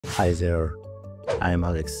Hi there, I'm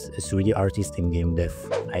Alex, a 3D artist in game dev.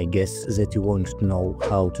 I guess that you want to know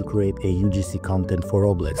how to create a UGC content for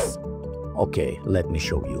Roblox. Okay, let me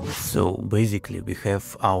show you. So basically we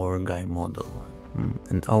have our guy model,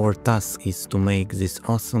 and our task is to make this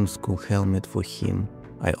awesome school helmet for him.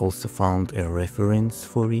 I also found a reference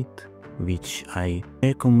for it, which I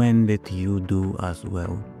recommend that you do as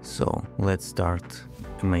well. So let's start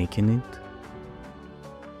making it.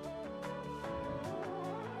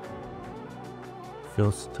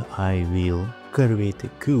 First I will create a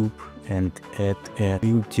cube and add a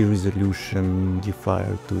multi-resolution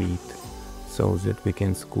modifier to it, so that we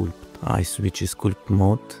can sculpt. I switch sculpt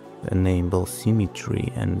mode, enable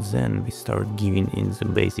symmetry, and then we start giving it the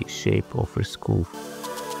basic shape of a skull.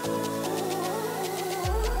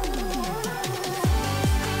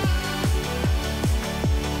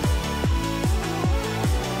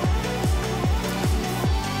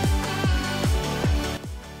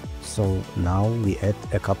 So now we add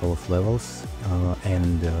a couple of levels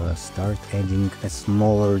and start adding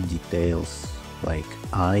smaller details like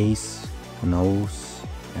eyes, nose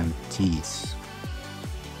and teeth.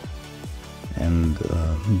 And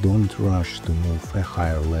don't rush to move a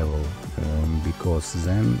higher level because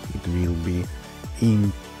then it will be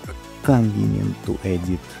inconvenient to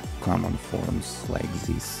edit common forms like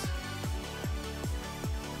this.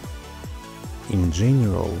 In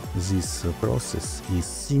general, this process is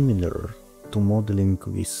similar to modeling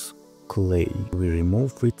with clay. We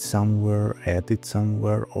remove it somewhere, add it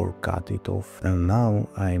somewhere or cut it off. And now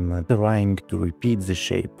I'm trying to repeat the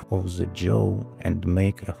shape of the jaw and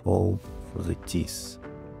make a hole for the teeth.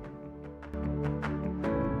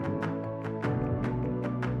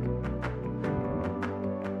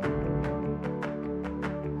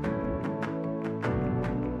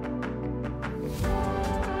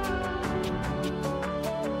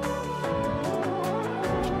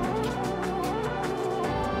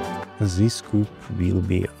 This cube will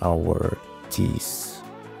be our teeth.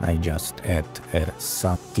 I just add a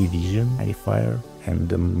subdivision modifier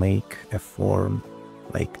and make a form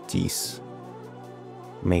like teeth.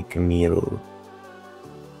 Make a mirror.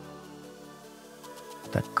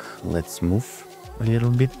 Let's move a little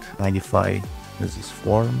bit. Modify this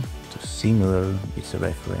form to similar with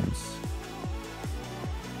reference.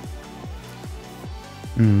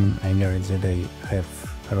 I know that I have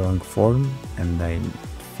a wrong form and I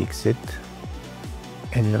fix it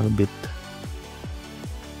a little bit.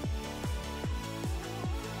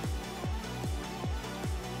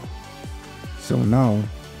 So now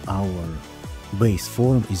our base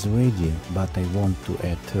form is ready, but I want to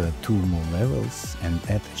add 2 more levels and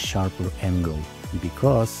add a sharper angle,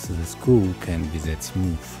 because the skull can be that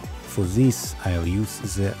smooth. For this I'll use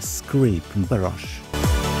the scrape brush.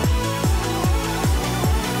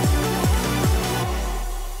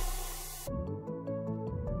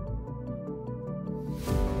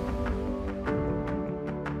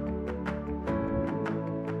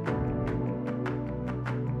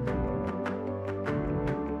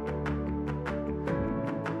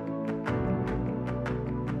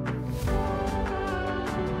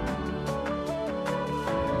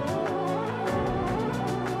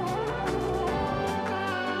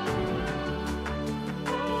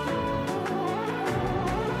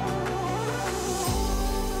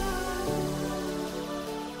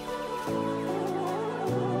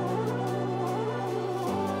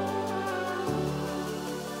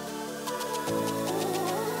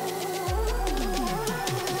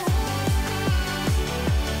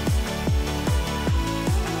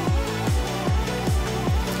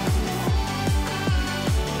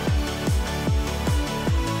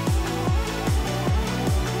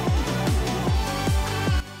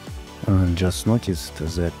 Just noticed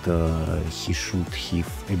that he should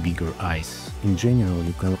have a bigger eyes. In general,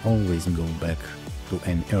 you can always go back to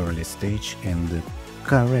an early stage and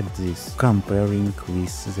correct this, comparing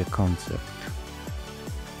with the concept.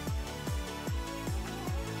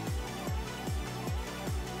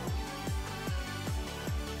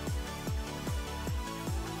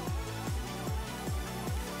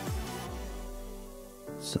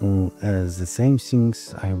 So the same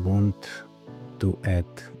things I want to add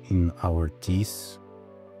in our teeth.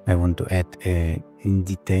 I want to add a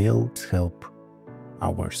detail to help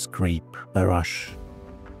our scrape brush.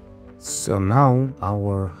 So now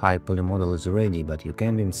our high poly model is ready, but you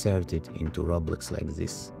can insert it into Roblox like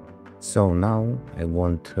this. So now I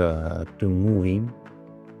want to move in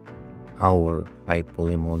our high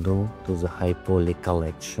poly model to the high poly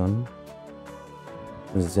collection.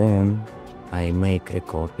 Then I make a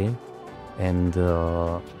copy and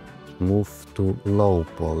move to low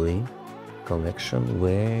poly collection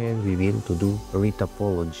where we will to do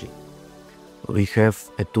retopology. We have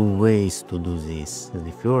two ways to do this.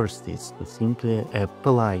 The first is to simply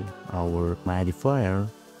apply our modifier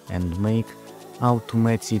and make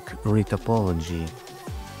automatic retopology.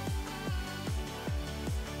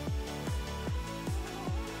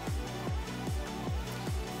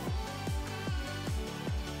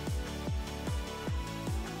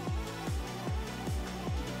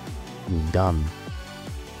 Done.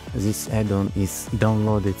 This add-on is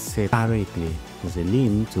downloaded separately. The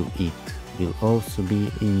link to it will also be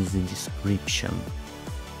in the description.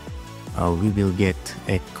 We will get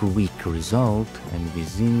a quick result and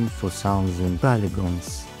within 4000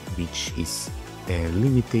 polygons, which is a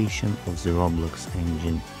limitation of the Roblox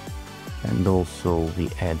engine. And also we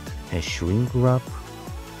add a shrink wrap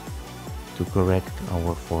to correct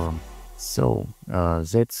our form. So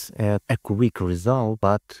that's a quick result,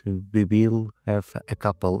 but we will have a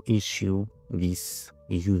couple issues with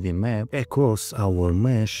UV map. Of course, our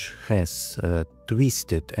mesh has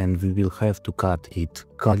twisted and we will have to cut it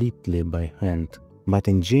completely by hand. But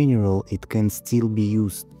in general, it can still be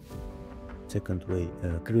used. Second way,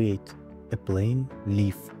 create a plane,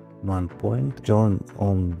 leave one point, turn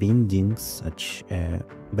on bindings such as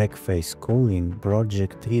backface calling,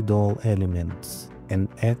 project read all elements, and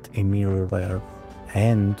add a mirror wire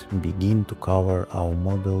and begin to cover our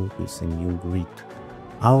model with a new grid.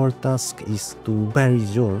 Our task is to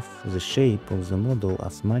preserve the shape of the model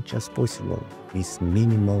as much as possible with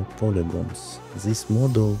minimal polygons. This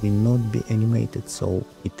model will not be animated, so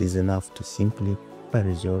it is enough to simply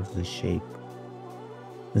preserve the shape.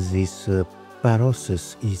 This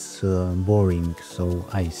process is boring, so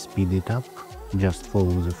I speed it up. Just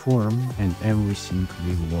follow the form and everything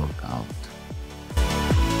will work out.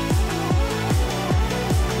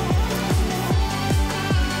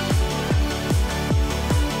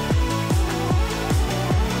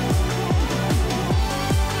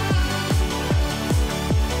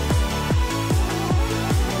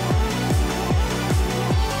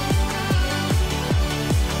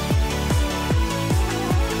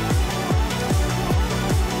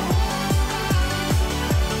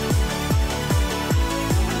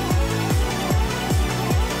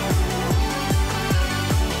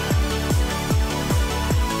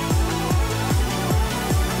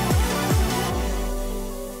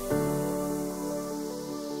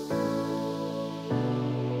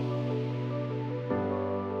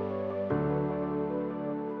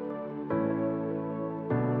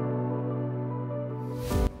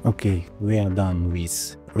 Okay, we are done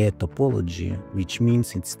with retopology, which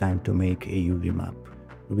means it's time to make a UV map.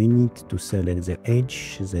 We need to select the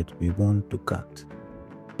edge that we want to cut.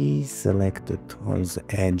 We selected all the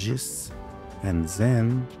edges and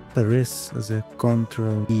then press the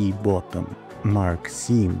Ctrl E button, mark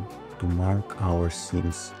seam to mark our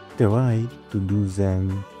seams. Try to do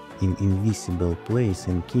them in invisible place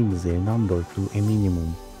and keep their number to a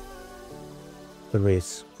minimum.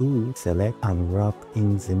 Press U, select Unwrap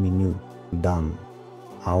in the menu. Done.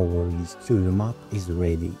 Our UV map is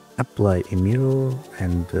ready. Apply a mirror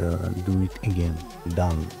and do it again.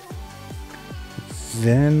 Done.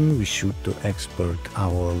 Then we should to export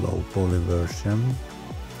our low poly version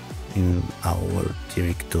in our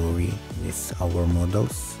directory with our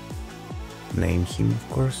models. Name him, of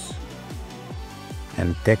course,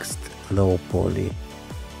 and text low poly.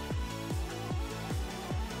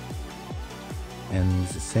 And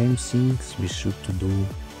the same things we should to do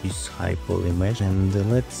with high poly mesh.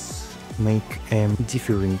 And let's make a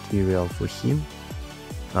different material for him.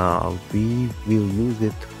 We will use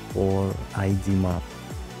it for ID map.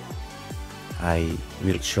 I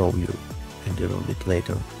will show you a little bit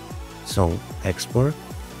later. So export.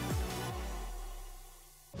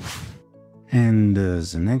 And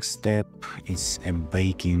the next step is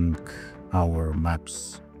baking our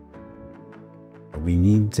maps. We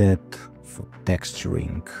need that for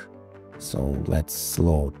texturing. So let's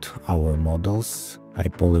load our models, high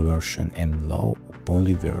poly version and low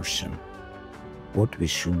poly version. What we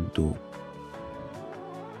should do?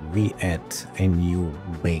 We add a new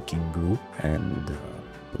baking group and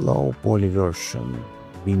low poly version.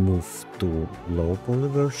 We move to low poly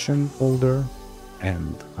version folder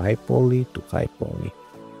and high poly to high poly.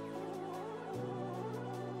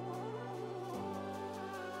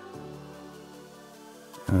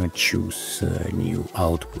 Choose a new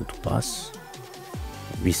output path.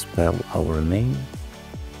 We spell our name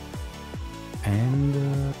and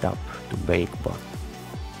tap to bake button.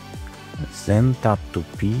 Then tap to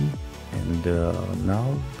P and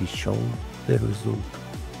now we show the result.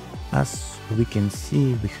 As we can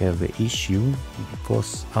see, we have an issue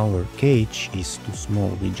because our cage is too small.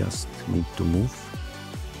 We just need to move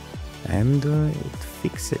and it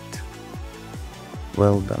fix it.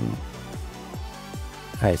 Well done.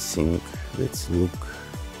 I think let's look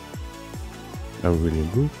really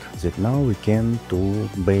good. That now we can to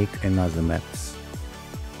bake another maps.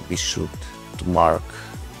 We should to mark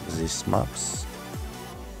these maps.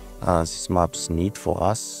 These maps need for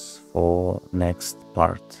us for next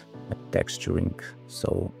part, texturing.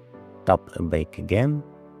 So tap bake again,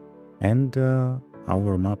 and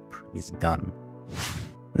our map is done.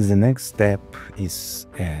 The next step is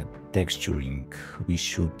texturing. We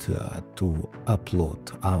should to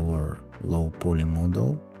upload our low poly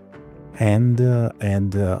model and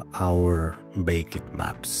add our baked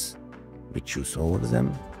maps. We choose all of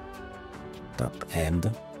them, tap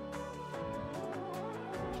add,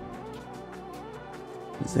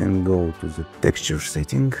 then go to the texture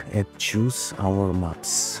setting and choose our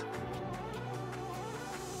maps.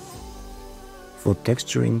 For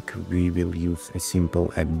texturing, we will use a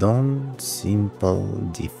simple add-on. Simple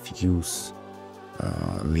diffuse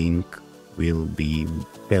link will be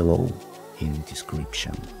below in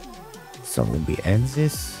description. So we add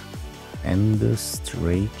this and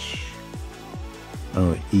stretch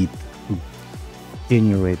it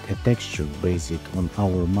generate a texture based on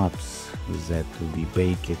our maps that we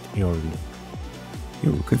baked earlier.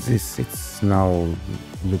 You look at this, it's now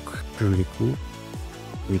look pretty cool.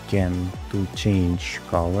 We can to change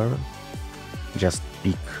color, just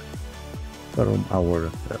pick from our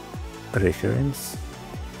reference.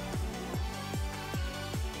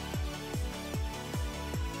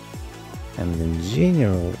 And in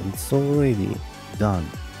general, it's already done.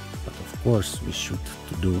 But of course, we should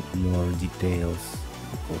to do more details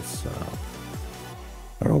because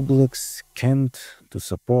Roblox can't to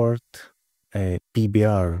support a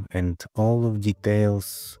PBR and all of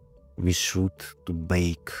details we should to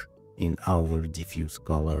bake in our diffuse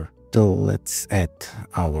color. So let's add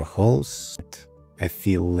our holes, a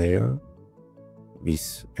fill layer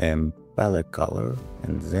with palette color,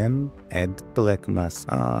 and then add black mask.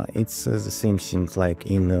 It's the same thing like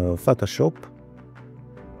in Photoshop.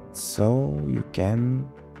 So you can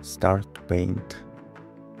start to paint.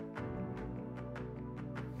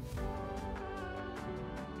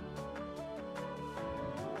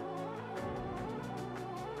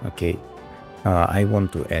 Okay, I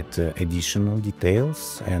want to add additional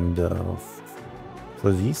details, and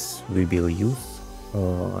for this we will use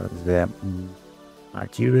the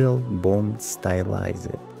material bond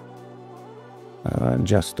stylizer.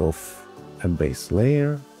 Just off a base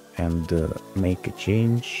layer and make a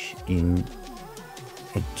change in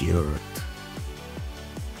a dirt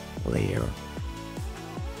layer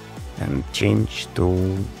and change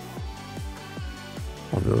to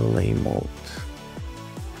overlay mode.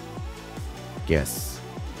 Yes,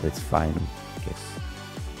 that's fine. Yes.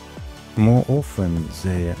 More often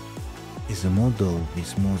there is a model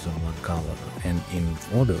with more than one color, and in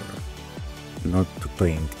order not to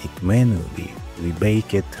paint it manually, we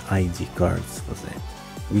baked ID cards for that.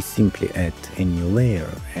 We simply add a new layer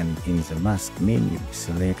and in the mask menu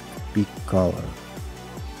select pick color.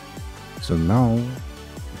 So now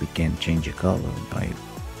we can change a color by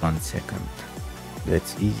 1 second.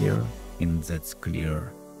 That's easier and that's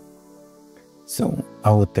clear. So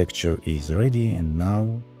our texture is ready, and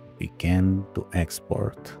now we can to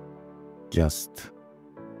export. Just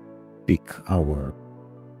pick our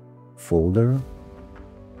folder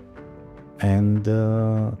and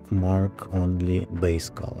mark only base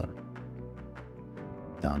color.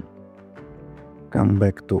 Done. Come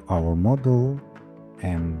back to our model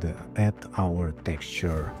and add our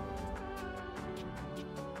texture.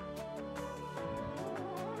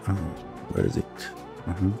 Where is it?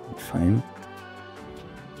 Fine.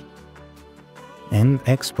 And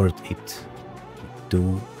export it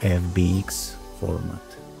to FBX format.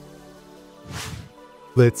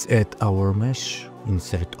 Let's add our mesh.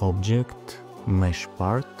 Insert object, mesh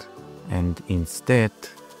part, and instead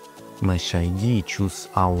mesh ID choose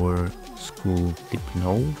our school tip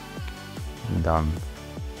node. Done.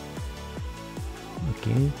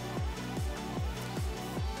 Okay.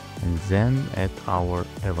 And then add our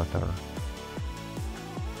avatar.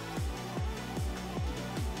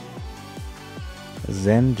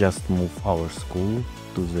 Then just move our school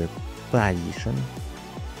to the position.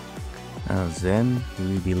 Then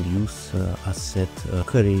we will use asset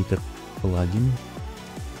creator plugin.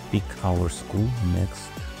 Pick our school next.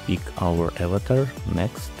 Pick our avatar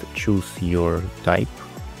next. Choose your type.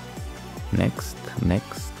 Next,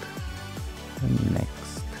 next, and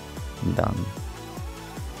next. Done.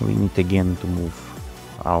 We need again to move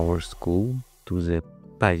our school to the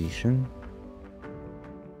position.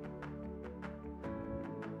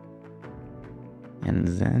 And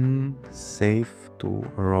then save to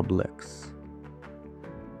Roblox.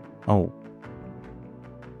 Oh,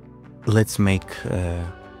 let's make a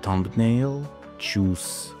thumbnail,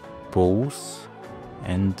 choose pose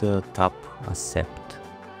and tap accept.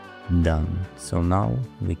 Done. So now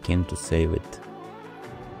we can to save it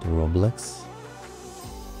to Roblox.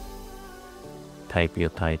 Type your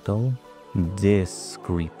title,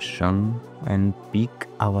 description and pick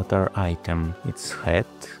avatar item. It's head,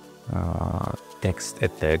 text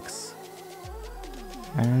text,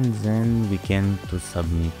 and then we can to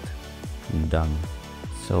submit. Done.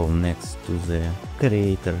 So next to the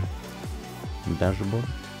creator dashboard,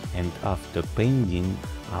 and after pending,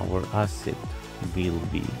 our asset will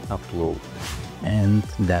be uploaded. And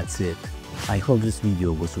that's it. I hope this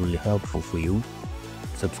video was really helpful for you.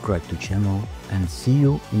 Subscribe to channel and see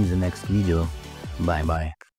you in the next video. Bye bye.